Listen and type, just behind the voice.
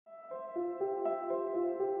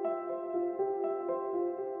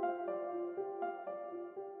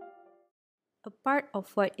Part of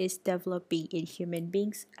what is developing in human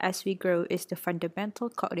beings as we grow is the fundamental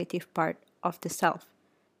cognitive part of the self,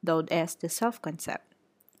 known as the self-concept.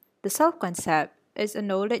 The self-concept is a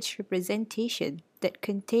knowledge representation that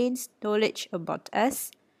contains knowledge about us,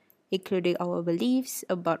 including our beliefs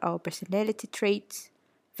about our personality traits,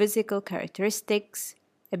 physical characteristics,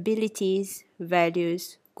 abilities,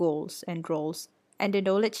 values, goals, and roles, and the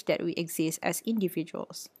knowledge that we exist as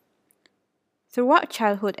individuals. Throughout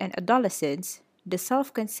childhood and adolescence, the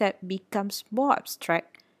self concept becomes more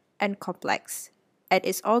abstract and complex and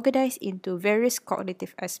is organized into various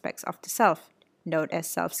cognitive aspects of the self, known as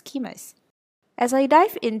self schemas. As I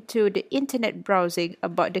dive into the internet browsing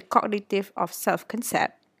about the cognitive of self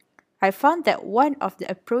concept, I found that one of the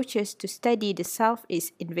approaches to study the self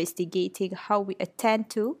is investigating how we attend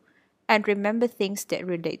to and remember things that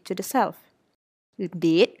relate to the self.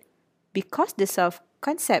 Indeed, because the self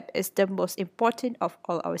concept is the most important of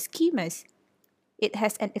all our schemas, it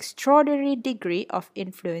has an extraordinary degree of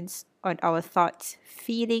influence on our thoughts,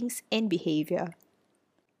 feelings, and behavior.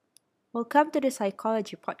 Welcome to the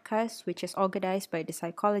Psychology Podcast, which is organized by the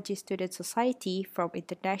Psychology Student Society from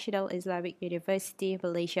International Islamic University,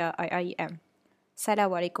 Malaysia, IIUM.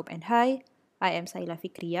 Assalamualaikum and hi, I am Saila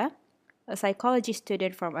Fikriya, a psychology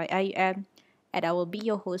student from IIUM, and I will be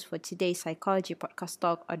your host for today's Psychology Podcast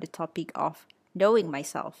talk on the topic of knowing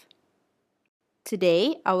myself.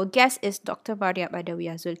 Today, our guest is Dr. Mariam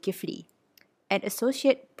Adawiah Dzulkifli, an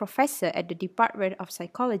associate professor at the Department of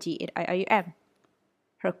Psychology at IIUM.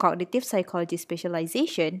 Her cognitive psychology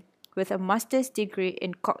specialization, with a master's degree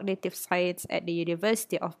in cognitive science at the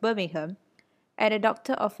University of Birmingham and a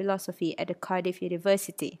Doctor of Philosophy at the Cardiff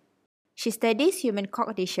University. She studies human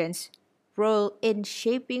cognition's role in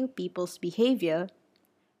shaping people's behavior,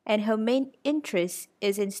 and her main interest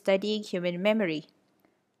is in studying human memory,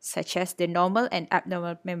 such as the normal and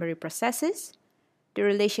abnormal memory processes, the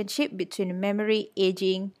relationship between memory,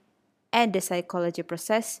 aging, and the psychology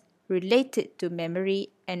process related to memory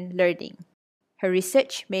and learning. Her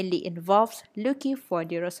research mainly involves looking for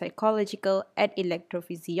neuropsychological and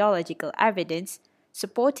electrophysiological evidence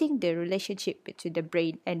supporting the relationship between the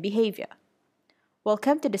brain and behavior.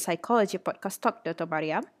 Welcome to the Psychology Podcast Talk, Dr.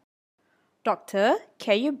 Mariam. Doctor,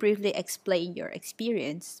 can you briefly explain your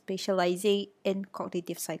experience specializing in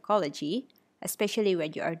cognitive psychology, especially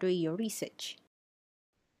when you are doing your research?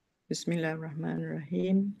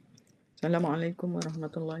 Bismillahirrahmanirrahim. Assalamualaikum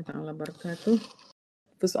warahmatullahi ta'ala wabarakatuh.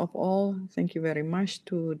 First of all, thank you very much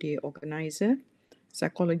to the organizer,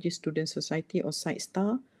 Psychology Student Society or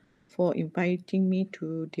SIDESTAR, for inviting me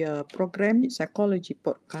to their program, Psychology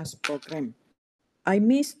Podcast program. I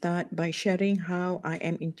may start by sharing how I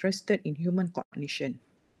am interested in human cognition.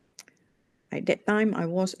 At that time, I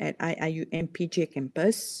was at IIUM PJ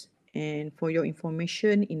campus, and for your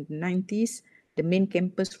information, in the 90s, the main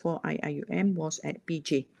campus for IIUM was at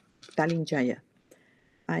PJ, Petaling Jaya.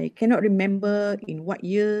 I cannot remember in what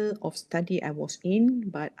year of study I was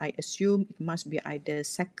in, but I assume it must be either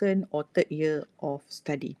second or third year of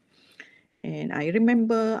study. And I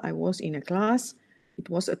remember I was in a class. It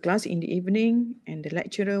was a class in the evening, and the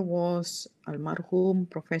lecturer was Almarhum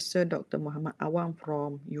Professor Dr. Muhammad Awang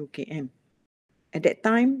from UKM. At that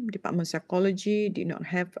time, Department of Psychology did not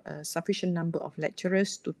have a sufficient number of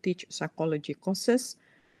lecturers to teach psychology courses.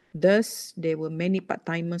 Thus, there were many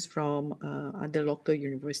part-timers from other local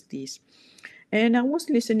universities. And I was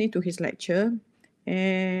listening to his lecture,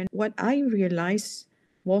 and what I realized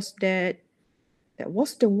was that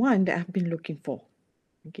was the one that I've been looking for.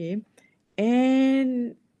 Okay,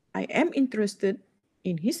 and I am interested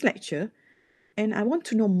in his lecture, and I want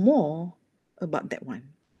to know more about that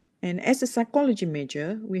one. And as a psychology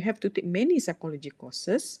major, we have to take many psychology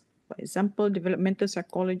courses. For example, developmental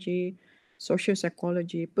psychology, social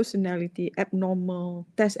psychology, personality, abnormal,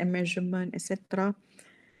 test and measurement, etc.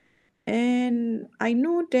 And I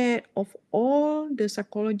know that of all the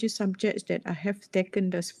psychology subjects that I have taken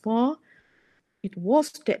thus far, it was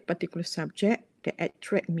that particular subject that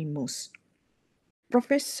attracted me most.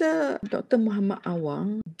 Professor Dr. Muhammad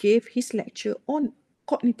Awang gave his lecture on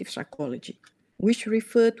cognitive psychology, which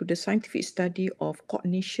refer to the scientific study of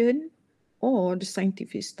cognition or the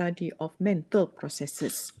scientific study of mental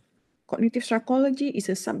processes. Cognitive psychology is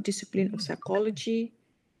a subdiscipline of psychology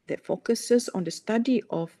that focuses on the study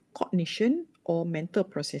of cognition or mental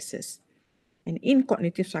processes. And in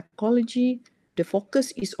cognitive psychology, the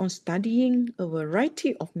focus is on studying a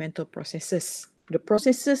variety of mental processes, the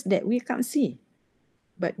processes that we can't see,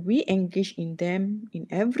 but we engage in them in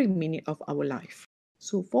every minute of our life.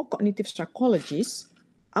 So for cognitive psychologists,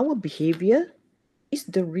 our behavior is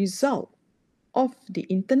the result of the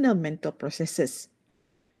internal mental processes.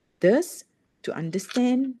 Thus, to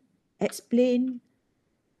understand, explain,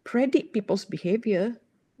 predict people's behavior,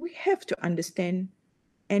 we have to understand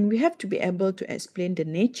and we have to be able to explain the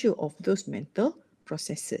nature of those mental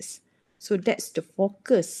processes. So that's the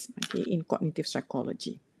focus, okay, in cognitive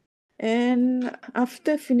psychology. And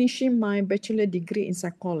after finishing my bachelor degree in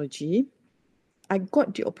psychology, I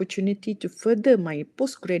got the opportunity to further my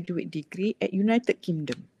postgraduate degree at United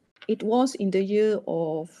Kingdom. It was in the year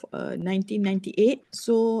of 1998.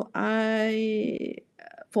 So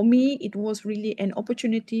for me, it was really an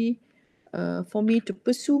opportunity for me to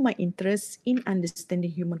pursue my interests in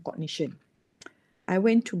understanding human cognition. I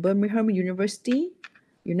went to Birmingham University,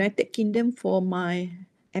 United Kingdom, for my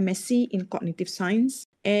MSc in cognitive science,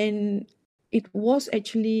 and it was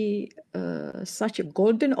actually such a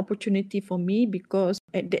golden opportunity for me because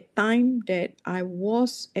at that time that I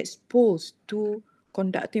was exposed to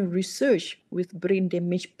conducting research with brain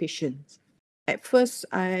damaged patients. At first,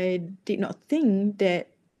 I did not think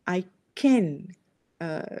that I can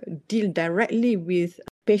deal directly with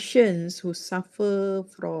patients who suffer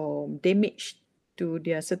from damage to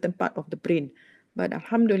their certain part of the brain. But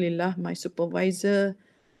Alhamdulillah, my supervisor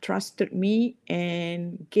trusted me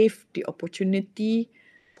and gave the opportunity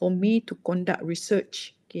for me to conduct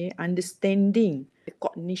research, okay, understanding the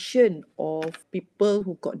cognition of people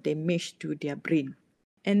who got damage to their brain.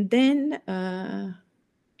 And then,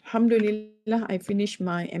 Alhamdulillah, I finished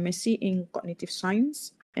my MSc in cognitive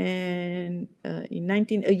science. And a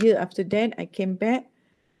year after that, I came back.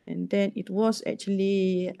 And then it was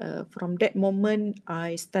actually from that moment,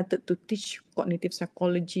 I started to teach cognitive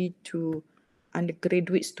psychology to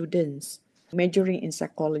undergraduate students majoring in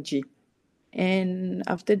psychology. And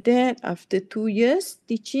after that, after 2 years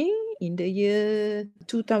teaching in the year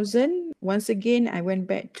 2000, once again, I went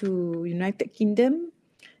back to United Kingdom,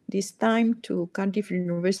 this time to Cardiff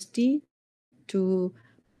University to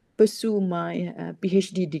pursue my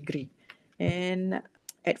PhD degree. And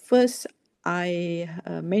at first, I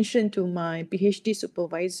mentioned to my PhD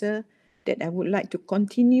supervisor that I would like to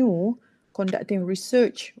continue conducting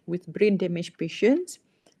research with brain damaged patients.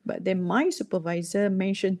 But then my supervisor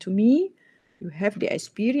mentioned to me, you have the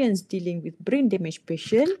experience dealing with brain damaged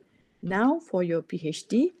patients. Now for your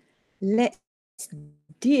PhD, let's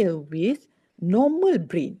deal with normal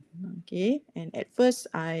brain. Okay, and at first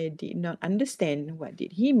I did not understand what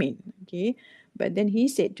did he mean. Okay, but then he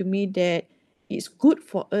said to me that it's good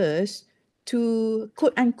for us to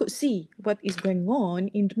quote unquote see what is going on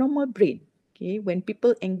in the normal brain. Okay, when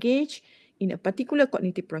people engage in a particular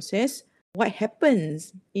cognitive process, what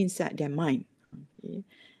happens inside their mind. Okay.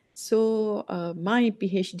 So my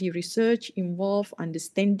PhD research involved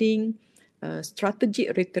understanding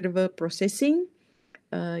strategic retrieval processing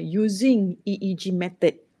using EEG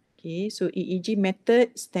method. Okay, so EEG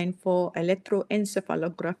method stand for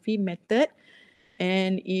electroencephalography method.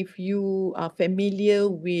 And if you are familiar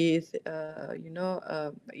with,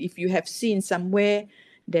 if you have seen somewhere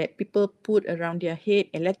that people put around their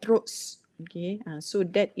head electrodes, okay, so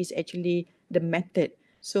that is actually the method.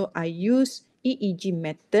 So I use EEG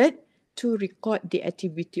method to record the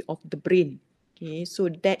activity of the brain. Okay, so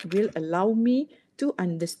that will allow me to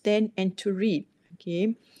understand and to read.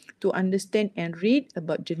 Okay, to understand and read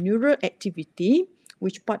about the neural activity,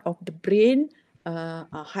 which part of the brain are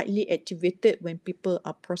highly activated when people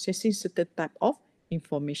are processing certain type of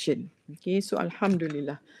information. Okay, so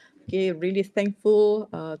Alhamdulillah. Okay, really thankful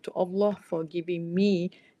to Allah for giving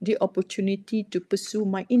me the opportunity to pursue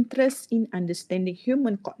my interest in understanding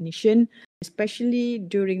human cognition, especially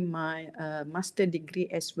during my master degree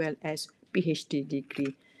as well as PhD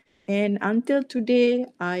degree. And until today,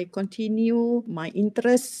 I continue my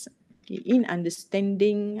interest in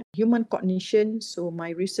understanding human cognition. So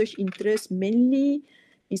my research interest mainly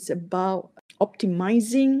is about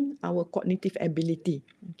optimizing our cognitive ability.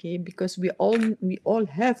 Okay, because we all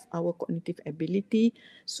have our cognitive ability.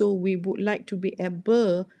 So we would like to be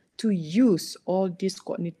able to use all this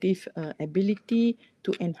cognitive ability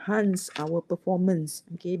to enhance our performance.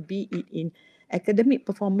 Okay, be it in academic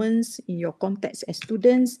performance in your context as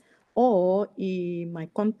students or in my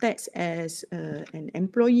context as an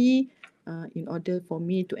employee in order for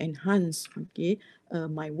me to enhance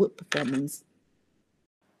my work performance.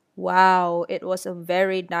 Wow, it was a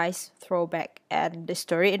very nice throwback, and the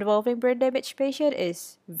story involving brain damage patient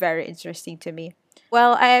is very interesting to me.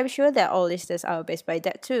 Well, I am sure that all listeners are amazed by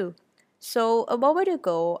that too. So, a moment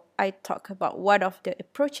ago, I talked about one of the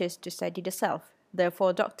approaches to study the self.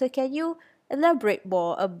 Therefore, Doctor, can you elaborate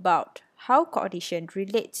more about how cognition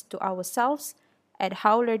relates to ourselves and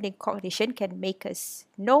how learning cognition can make us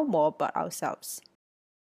know more about ourselves?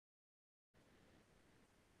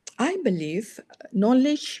 I believe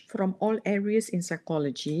knowledge from all areas in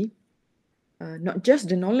psychology, not just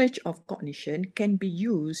the knowledge of cognition, can be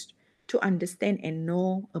used to understand and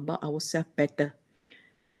know about ourselves better.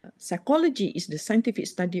 Psychology is the scientific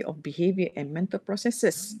study of behavior and mental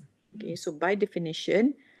processes. Okay, so by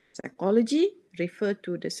definition, psychology refers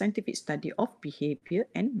to the scientific study of behavior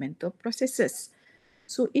and mental processes.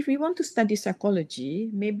 So if we want to study psychology,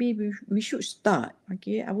 maybe we should start.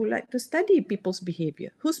 Okay, I would like to study people's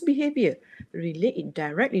behavior. Whose behavior? Relate it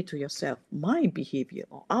directly to yourself, my behavior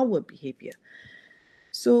or our behavior.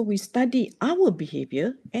 So we study our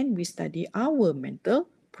behavior and we study our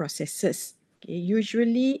mental processes. Okay,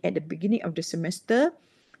 usually at the beginning of the semester,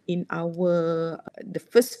 in our the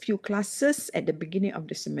first few classes at the beginning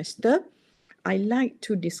of the semester, I like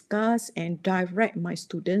to discuss and direct my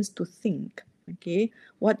students to think. Okay,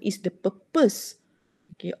 what is the purpose,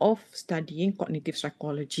 okay, of studying cognitive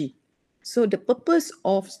psychology? So the purpose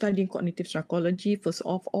of studying cognitive psychology, first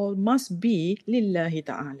of all, must be lillahi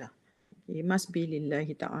ta'ala. It must be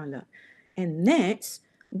lillahi ta'ala. And next,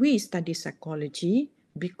 we study psychology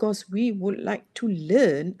because we would like to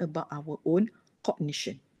learn about our own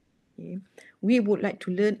cognition. Okay? We would like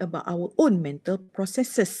to learn about our own mental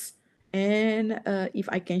processes. And if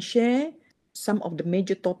I can share some of the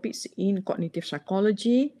major topics in cognitive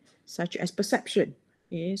psychology, such as perception.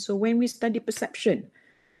 Okay? So when we study perception,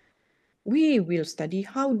 we will study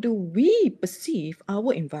how do we perceive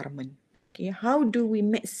our environment. Okay, how do we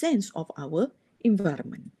make sense of our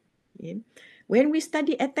environment? Okay. When we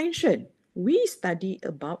study attention, we study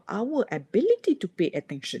about our ability to pay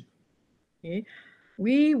attention. Okay.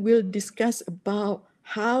 We will discuss about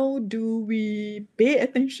how do we pay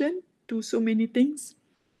attention to so many things.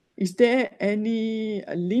 Is there any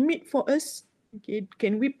limit for us? Okay.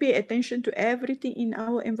 Can we pay attention to everything in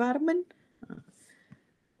our environment?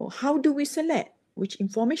 Or how do we select which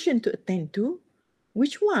information to attend to,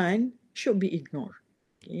 which one should be ignored?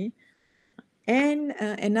 Okay. And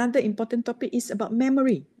another important topic is about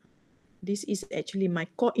memory. This is actually my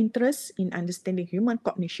core interest in understanding human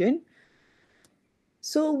cognition.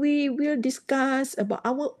 So we will discuss about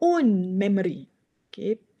our own memory.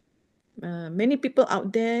 Okay. Many people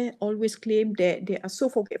out there always claim that they are so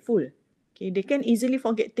forgetful. Okay, they can easily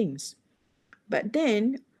forget things. But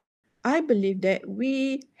then I believe that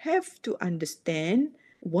we have to understand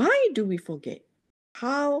why do we forget?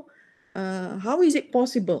 How is it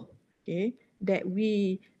possible, okay, that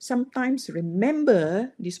we sometimes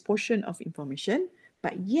remember this portion of information,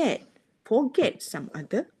 but yet forget some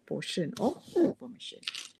other portion of information?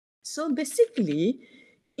 So basically,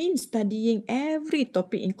 in studying every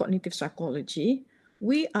topic in cognitive psychology,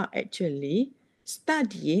 we are actually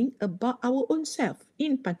studying about our own self,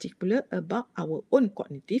 in particular about our own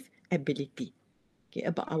cognitive ability, okay,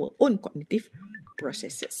 about our own cognitive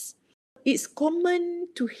processes. It's common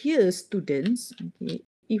to hear students, okay,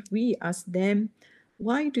 if we ask them,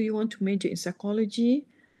 why do you want to major in psychology?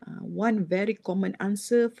 One very common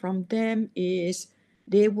answer from them is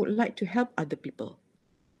they would like to help other people.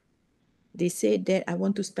 They say that I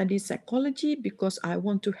want to study psychology because I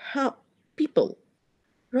want to help people.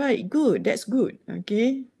 Right, good, that's good,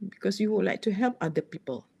 okay? Because you would like to help other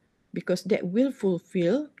people. Because that will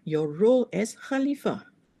fulfill your role as Khalifah.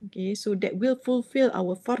 Okay, so that will fulfill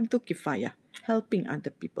our fardu kifayah, helping other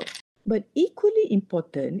people. But equally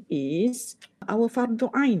important is our fardu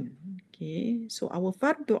ain. Okay, so our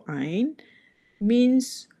fardu ain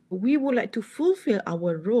means we would like to fulfill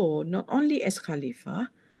our role not only as Khalifah,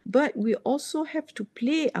 but we also have to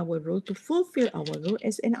play our role to fulfill our role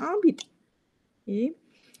as an abid. Okay?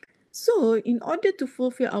 So, in order to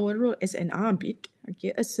fulfill our role as an abid,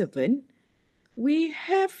 okay, a servant, we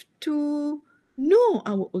have to know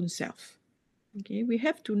our own self. Okay, we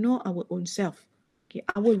have to know our own self. Okay,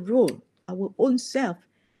 our role, our own self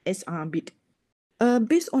as abid.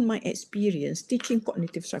 Based on my experience teaching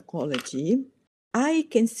cognitive psychology, I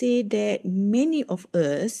can say that many of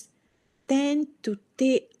us tend to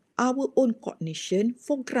take our own cognition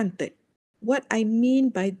for granted. What I mean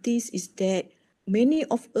by this is that many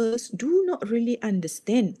of us do not really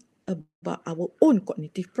understand about our own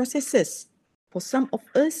cognitive processes. For some of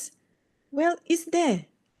us, well, it's there.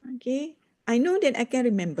 Okay, I know that I can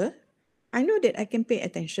remember. I know that I can pay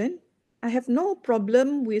attention. I have no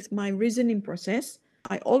problem with my reasoning process.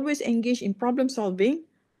 I always engage in problem solving.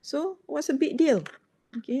 So what's a big deal?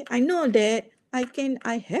 Okay, I know that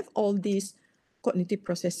I have all these cognitive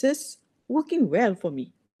processes working well for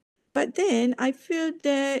me. But then I feel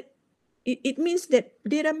that it means that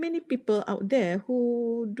there are many people out there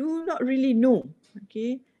who do not really know.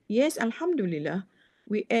 Okay. Yes, Alhamdulillah,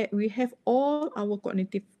 we have all our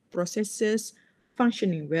cognitive processes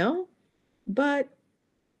functioning well, but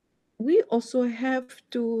we also have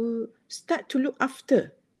to start to look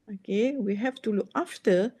after. Okay, we have to look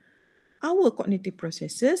after our cognitive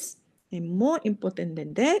processes, and more important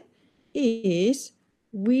than that is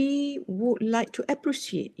we would like to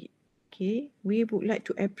appreciate it. Okay, we would like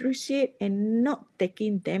to appreciate and not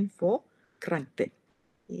taking them for granted.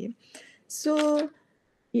 Okay, so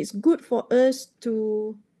it's good for us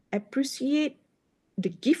to appreciate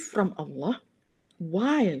the gift from Allah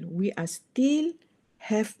while we are still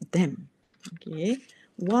have them. Okay,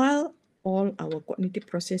 while all our cognitive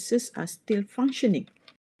processes are still functioning.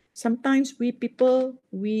 Sometimes we people,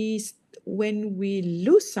 when we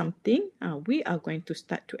lose something, we are going to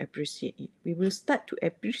start to appreciate it. We will start to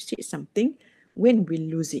appreciate something when we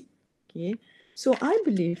lose it. Okay, so I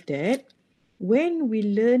believe that when we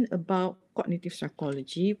learn about cognitive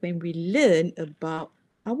psychology, when we learn about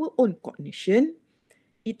our own cognition,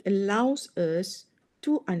 it allows us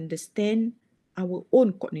to understand our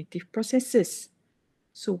own cognitive processes.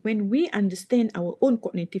 So when we understand our own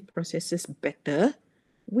cognitive processes better,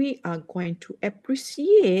 we are going to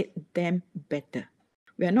appreciate them better.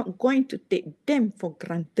 We are not going to take them for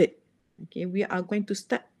granted. Okay, we are going to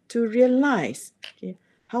start to realize, okay,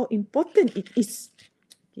 how important it is.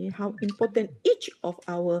 Okay, how important each of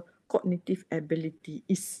our cognitive ability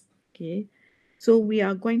is. Okay, so we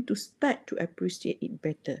are going to start to appreciate it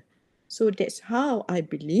better. So that's how I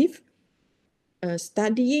believe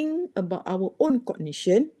studying about our own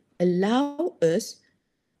cognition allow us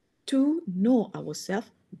to know ourselves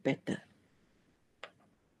better.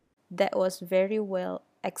 That was very well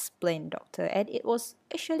explained, Doctor, and it was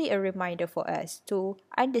actually a reminder for us to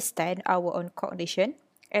understand our own cognition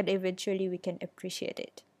and eventually we can appreciate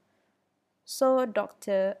it. So,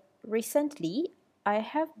 Doctor, recently I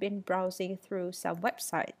have been browsing through some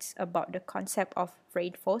websites about the concept of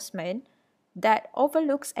reinforcement that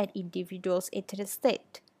overlooks an individual's internal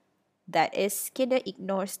state. That is, kind of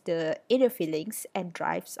ignores the inner feelings and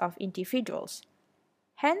drives of individuals.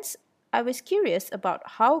 Hence, I was curious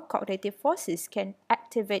about how cognitive forces can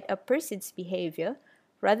activate a person's behavior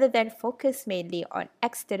rather than focus mainly on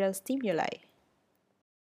external stimuli.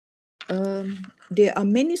 There are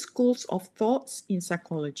many schools of thoughts in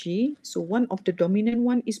psychology. So one of the dominant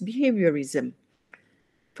one is behaviorism.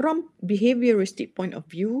 From behavioristic point of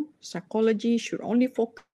view, psychology should only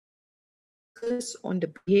focus on the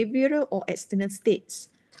behavioral or external states.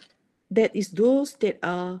 That is those that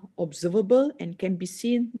are observable and can be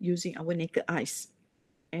seen using our naked eyes.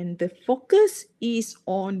 And the focus is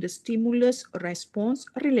on the stimulus response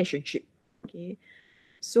relationship. Okay.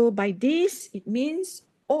 So by this, it means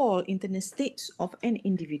all internal states of an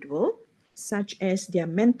individual, such as their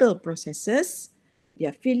mental processes,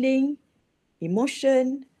 their feeling,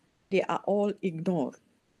 emotion, they are all ignored.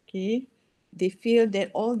 Okay. They feel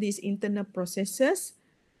that all these internal processes,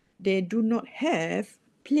 they do not have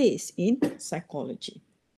place in psychology.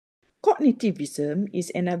 Cognitivism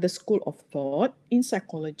is another school of thought in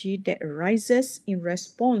psychology that arises in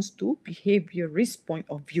response to behaviorist point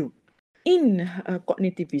of view. In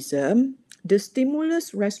cognitivism, the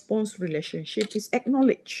stimulus-response relationship is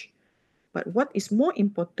acknowledged. But what is more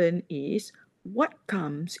important is what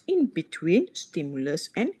comes in between stimulus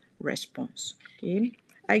and response. Okay?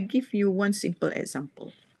 I give you one simple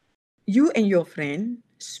example. You and your friend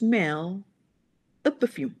smell a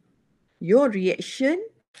perfume. Your reaction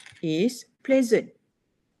is pleasant.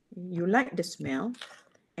 You like the smell,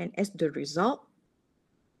 and as the result,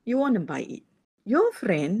 you want to buy it. Your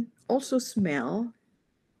friend also smell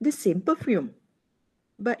the same perfume,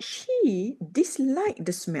 but she disliked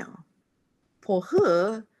the smell. For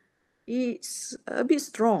her, it's a bit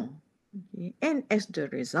strong. Okay? And as the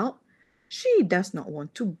result, she does not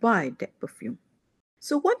want to buy that perfume.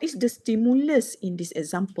 So what is the stimulus in this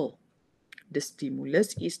example? The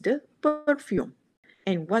stimulus is the perfume.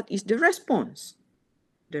 And what is the response?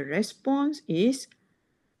 The response is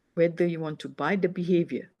whether you want to buy the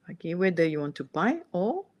behavior, okay, whether you want to buy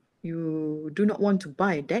or you do not want to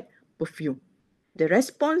buy that perfume. The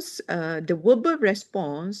response, the verbal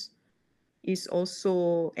response is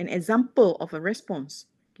also an example of a response.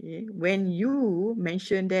 Okay, when you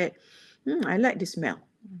mention that, I like the smell,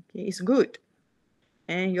 okay, it's good,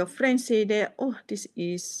 and your friends say that, oh, this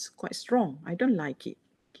is quite strong, I don't like it.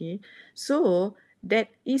 Okay, so that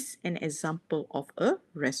is an example of a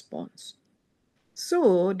response.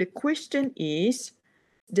 So the question is,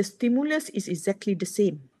 the stimulus is exactly the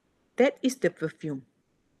same. That is the perfume.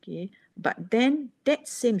 Okay, but then that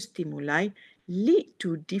same stimuli lead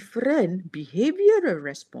to different behavioral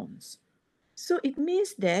response. So it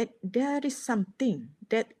means that there is something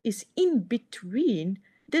that is in between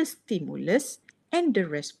the stimulus and the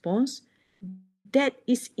response that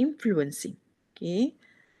is influencing. Okay,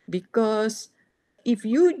 because if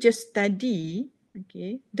you just study,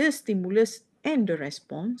 okay, the stimulus and the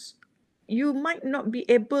response, you might not be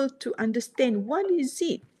able to understand what is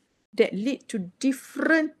it that lead to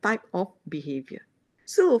different type of behavior.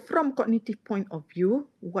 So from cognitive point of view,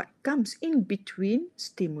 what comes in between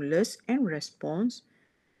stimulus and response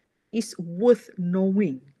is worth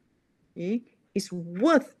knowing, okay? Is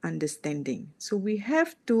worth understanding. So we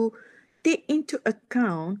have to take into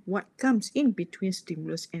account what comes in between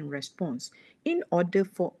stimulus and response in order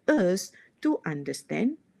for us to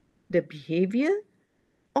understand the behavior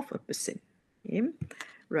of a person. Okay?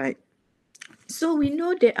 Right. So we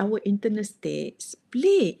know that our internal states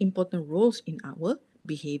play important roles in our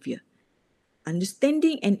behavior.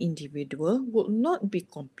 Understanding an individual will not be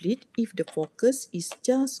complete if the focus is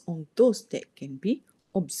just on those that can be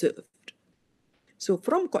observed. So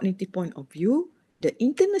from cognitive point of view, the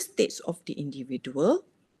internal states of the individual,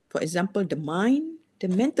 for example, the mind, the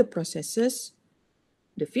mental processes,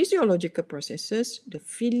 the physiological processes, the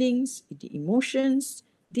feelings, the emotions,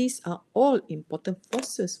 these are all important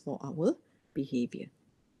forces for our behavior.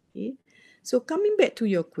 Okay? So coming back to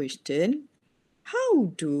your question,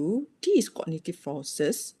 how do these cognitive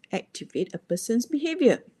forces activate a person's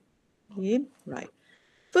behavior? Okay, right.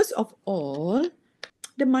 First of all,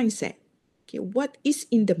 the mindset. Okay, what is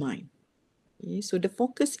in the mind? Okay, so the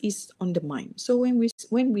focus is on the mind. So when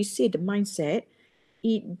we say the mindset,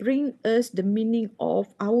 it brings us the meaning of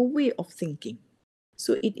our way of thinking.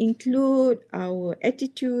 So it includes our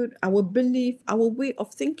attitude, our belief, our way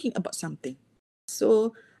of thinking about something.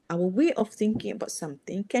 So our way of thinking about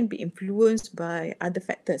something can be influenced by other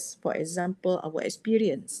factors. For example, our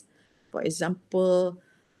experience. For example,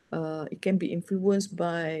 it can be influenced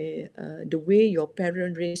by the way your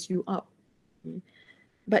parents raised you up.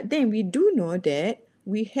 But then we do know that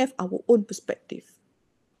we have our own perspective.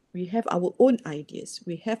 We have our own ideas.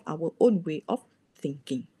 We have our own way of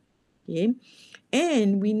thinking. Okay?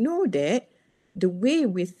 And we know that the way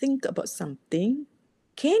we think about something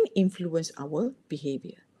can influence our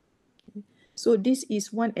behavior. So this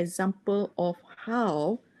is one example of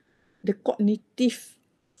how the cognitive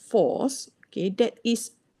force, okay, that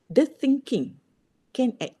is the thinking,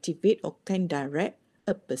 can activate or can direct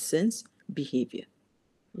a person's behavior.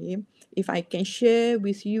 Okay. If I can share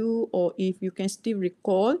with you, or if you can still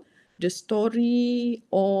recall the story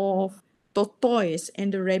of tortoise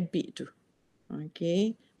and the rabbit,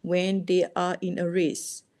 okay, when they are in a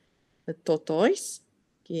race, the tortoise,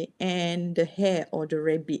 okay, and the hare or the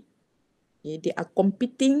rabbit, okay, they are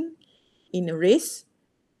competing in a race,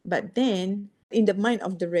 but then in the mind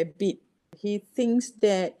of the rabbit, he thinks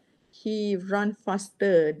that he run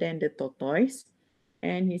faster than the tortoise,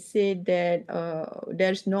 and he said that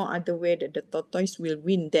there's no other way that the tortoise will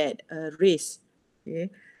win that race. Okay,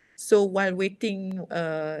 so while waiting,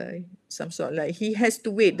 some sort like he has to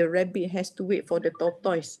wait, the rabbit has to wait for the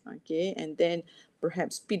tortoise, okay, and then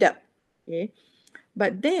perhaps speed up. Okay,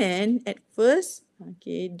 but then at first,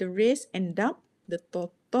 okay, the race end up, the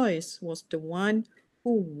tortoise was the one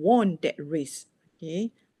who won that race. Okay,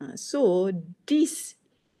 so this,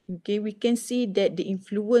 okay, we can see that the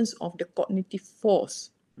influence of the cognitive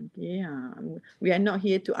force. Okay, we are not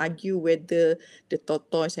here to argue whether the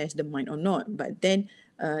tortoise has the mind or not, but then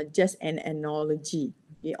just an analogy,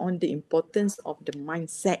 okay, on the importance of the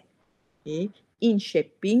mindset, okay, in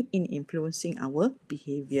shaping, in influencing our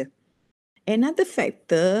behavior. Another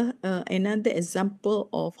factor, another example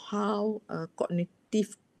of how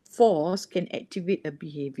cognitive force can activate a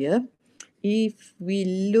behavior, if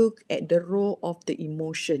we look at the role of the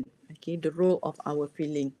emotion, okay, the role of our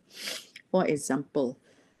feeling. For example,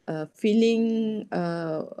 feeling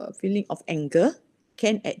of anger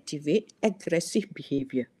can activate aggressive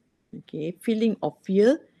behavior. Okay, feeling of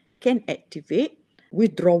fear can activate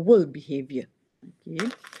withdrawal behavior. Okay,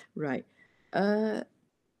 right.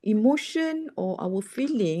 Emotion or our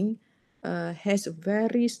feeling has a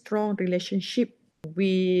very strong relationship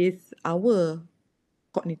with our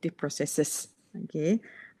cognitive processes. Okay,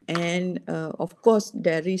 and of course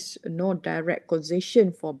there is no direct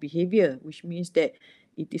causation for behavior, which means that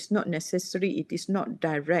it is not necessary, it is not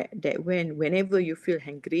direct that whenever you feel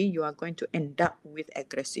angry, you are going to end up with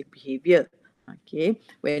aggressive behavior. Okay,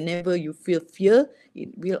 whenever you feel fear,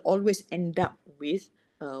 it will always end up with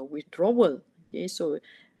withdrawal. Okay, so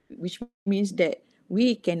which means that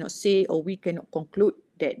we cannot say or we cannot conclude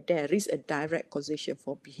that there is a direct causation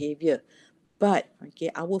for behavior. But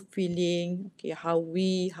okay, our feeling, okay, how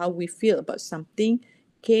we feel about something,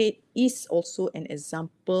 okay, is also an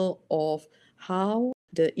example of how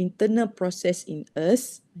the internal process in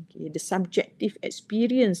us, okay, the subjective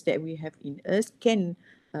experience that we have in us can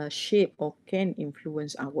shape or can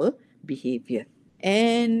influence our behavior.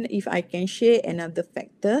 And if I can share another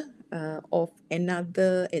factor of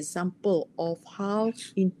another example of how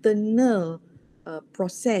internal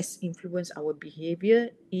process influence our behavior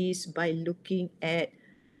is by looking at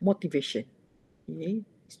motivation. Okay,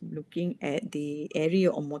 looking at the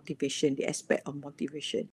area of motivation, the aspect of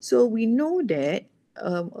motivation. So we know that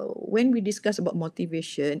when we discuss about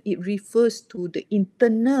motivation, it refers to the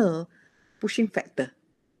internal pushing factor.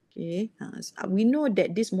 Okay, we know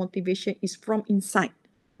that this motivation is from inside.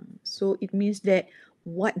 So it means that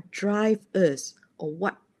what drives us or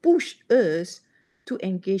what push us to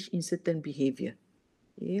engage in certain behavior.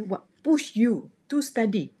 Okay, what push you to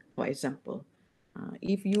study, for example.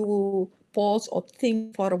 If you pause or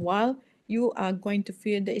think for a while, you are going to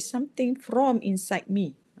feel there is something from inside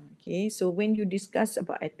me. Okay, so when you discuss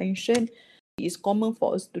about attention, it is common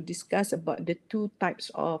for us to discuss about the two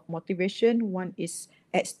types of motivation. One is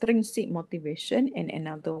extrinsic motivation and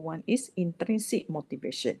another one is intrinsic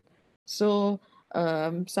motivation. So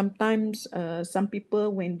sometimes some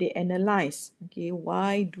people, when they analyze, okay,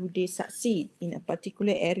 why do they succeed in a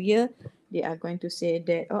particular area, they are going to say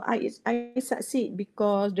that, oh, I succeed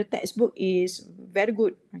because the textbook is very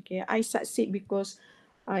good. Okay, I succeed because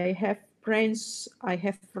I have friends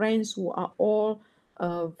who are all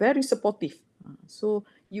very supportive. So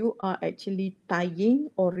you are actually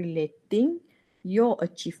tying or relating your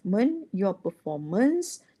achievement, your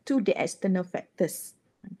performance to the external factors.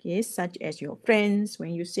 Okay, such as your friends.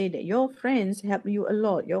 When you say that your friends help you a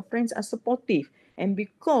lot, your friends are supportive, and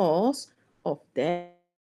because of that,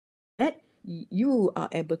 you are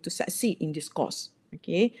able to succeed in this course.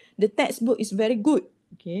 Okay, the textbook is very good.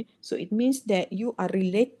 Okay, so it means that you are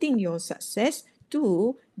relating your success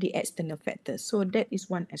to the external factors. So that is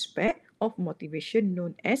one aspect of motivation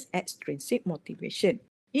known as extrinsic motivation.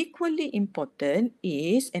 Equally important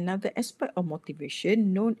is another aspect of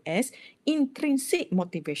motivation known as intrinsic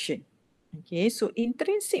motivation. Okay, so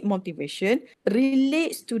intrinsic motivation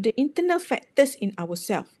relates to the internal factors in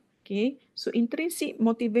ourselves. Okay, so intrinsic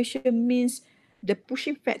motivation means the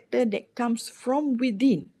pushing factor that comes from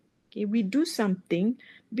within. Okay, we do something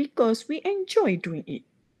because we enjoy doing it.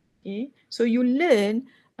 Okay, so you learn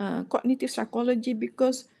cognitive psychology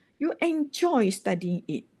because you enjoy studying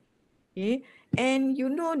it. Okay, and you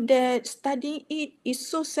know that studying it is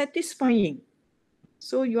so satisfying.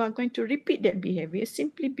 So you are going to repeat that behavior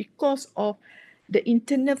simply because of the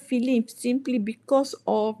internal feeling, simply because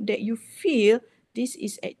of that you feel this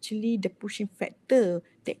is actually the pushing factor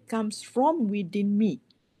that comes from within me.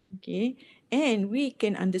 Okay, and we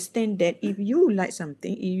can understand that if you like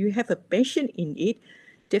something, if you have a passion in it,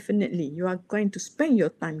 definitely you are going to spend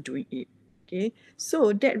your time doing it. Okay,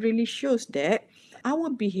 so that really shows that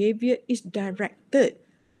our behavior is directed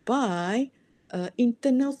by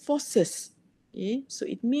internal forces. Okay, so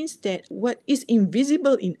it means that what is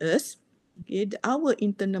invisible in us, okay, our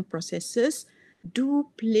internal processes do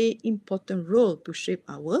play important role to shape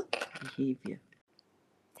our behavior.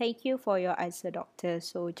 Thank you for your answer, Doctor.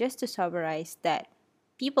 So, just to summarize that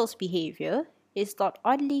people's behavior is not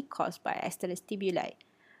only caused by external stimuli,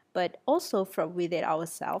 but also from within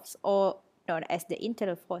ourselves, or known as the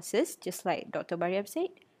internal forces, just like Dr. Mariam said,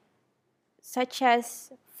 such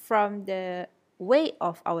as from the way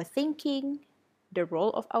of our thinking, the role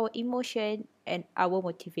of our emotion, and our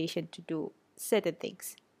motivation to do certain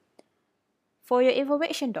things. For your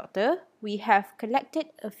information, Doctor, we have collected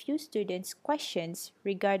a few students' questions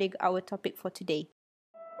regarding our topic for today.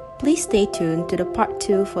 Please stay tuned to the part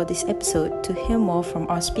 2 for this episode to hear more from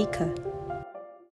our speaker.